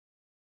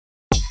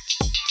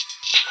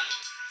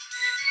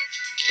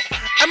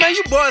I mean,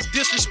 you boys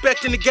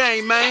disrespecting the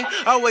game, man.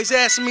 Always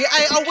asking me,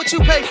 hey, oh, what you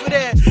pay for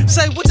that?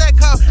 Say, what that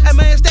cost? Hey,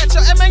 man, is that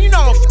your... Hey, man, you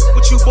know I don't f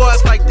with you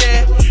boys like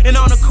that. And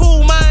on the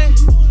cool, man,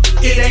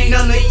 it ain't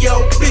none of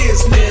your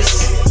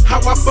business how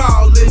I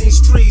ball in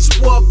these streets.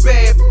 What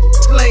bad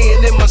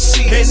laying in my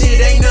sheets. And it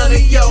ain't none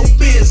of your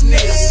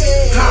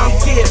business how I'm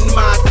getting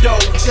my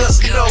dough.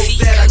 Just know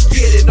that I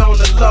get it on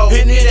the low.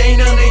 And it ain't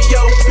none of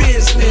your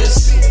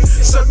business,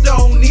 so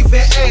don't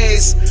even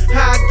ask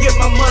how I get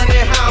my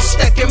money, how I'm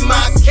stacking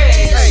my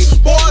cash. Hey,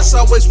 boys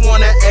always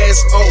wanna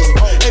ask,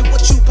 oh, hey,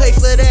 what you pay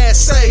for that?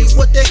 Say,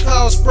 what that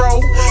cost, bro?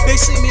 They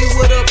see me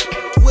with a,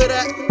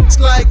 it's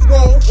like,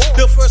 whoa.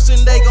 The first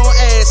thing they gon'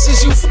 ask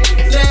is you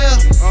now?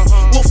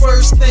 Well,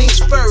 first things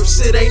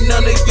first, it ain't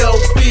none of your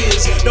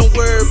biz. Don't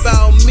worry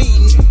about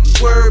me,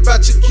 worry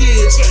about your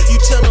kids. You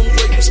tell them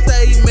where you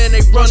stay, man,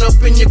 they run up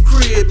in your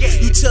crib.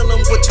 You tell them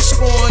what you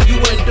scoring, you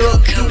end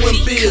up doing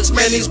bids.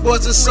 Man, these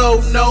boys are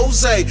so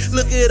nosy.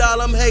 Look at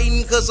all I'm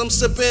hating, cause I'm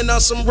sipping on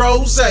some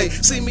rose.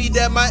 See me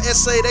that my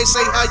essay, they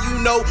say how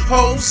you know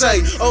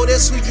Jose. Oh,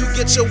 that's who you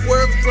get your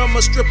work from,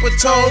 a stripper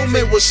told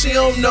me. Well, she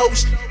don't know,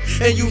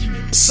 and you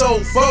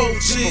so bold,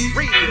 G.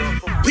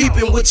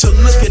 Peeping with your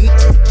looking,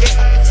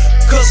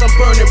 cause I'm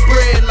burning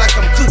bread like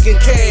I'm cooking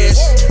cash.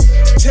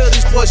 Tell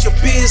these boys your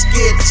biz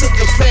get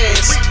tooken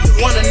fast.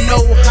 Wanna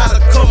know how to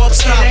come up,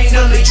 stop, ain't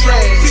none of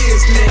your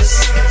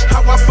business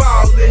how I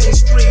ball in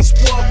these streets.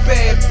 What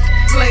bad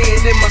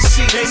playing in my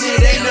sheets. And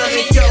it ain't none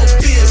of your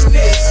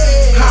business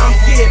how I'm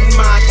getting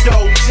my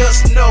dough.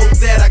 Just know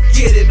that I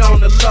get it on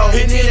the low.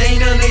 And it ain't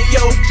none of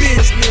your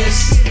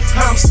business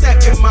how I'm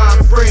stacking my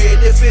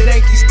bread. If it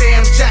ain't these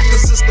damn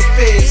jackers, it's the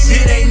feds.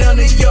 It ain't none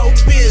of your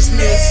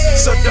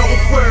business, so don't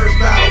worry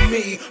about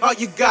me. All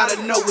you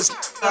gotta know is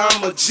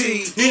I'm a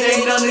G. It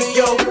ain't none of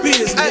your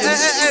business.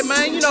 Hey,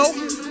 man, you know,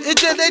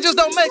 they just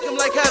don't make them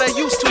like how they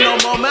used to no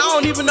more, man. I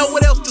don't even know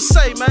what else to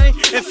say, man.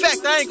 In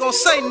fact, I ain't gonna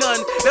say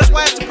nothing. That's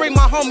why I have to bring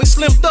my homie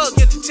Slim Thug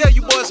in to tell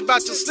you boys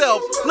about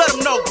yourself. Let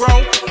them know,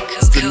 bro.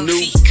 It's the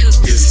new,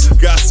 it's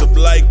gossip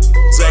like,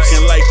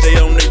 acting like they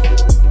own it.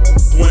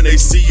 When they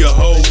see a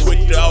hoe,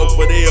 quick to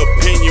offer their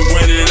opinion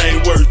when it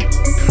ain't worth.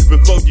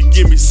 Before you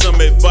give me some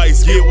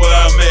advice, get where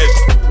I'm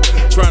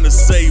at. Trying to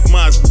save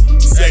my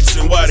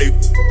asking why they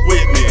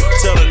with me.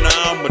 Telling her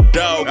I'm a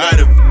dog, I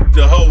done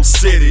the whole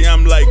city.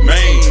 I'm like,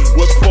 man,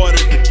 what part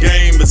of the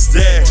game is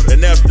that?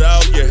 And after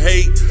all your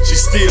hate, she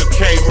still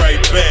came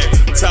right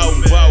back.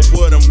 Talking about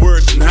what I'm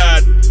worth and how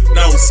I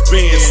don't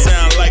spend.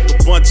 Sound like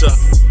a bunch of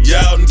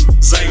y'all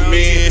ain't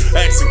men.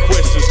 Asking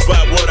questions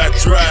about what I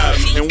drive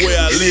and where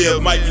I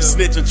live. Might be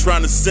snitching,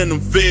 trying to send them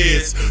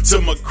feds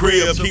to my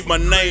crib. Keep my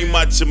name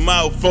out your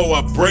mouth before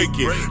I break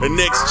it. The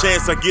next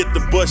chance I get to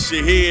bust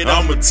your head,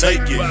 I'ma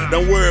take it.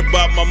 Don't worry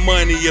about my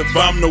money if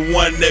I'm the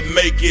one that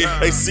make it.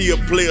 They see a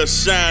player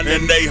shine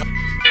and they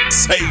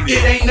hate it.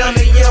 It ain't none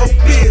of your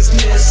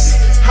business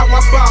how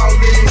I ball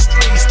in the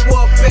streets.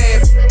 What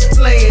bad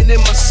playing in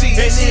my sheets.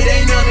 And it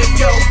ain't none of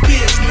your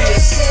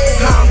business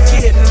how I'm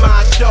getting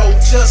my dough.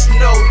 Just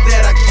know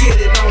that I get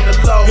it on the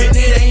low. And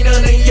it ain't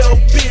none of your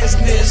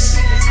business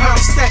how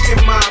I'm stacking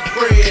my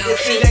bread.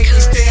 If it ain't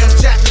these damn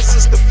jackets,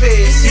 it's the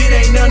feds. It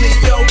ain't none of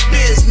your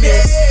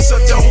business,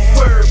 so don't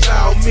worry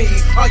about me.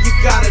 All you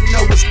gotta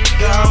know is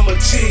I'm a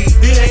G.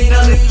 It ain't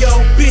none of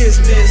your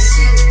business.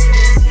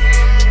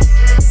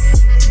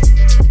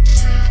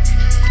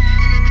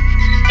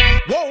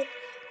 Whoa,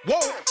 whoa,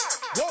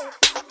 whoa,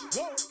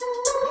 whoa, whoa.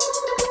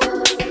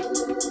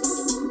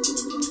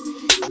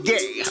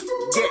 Yeah.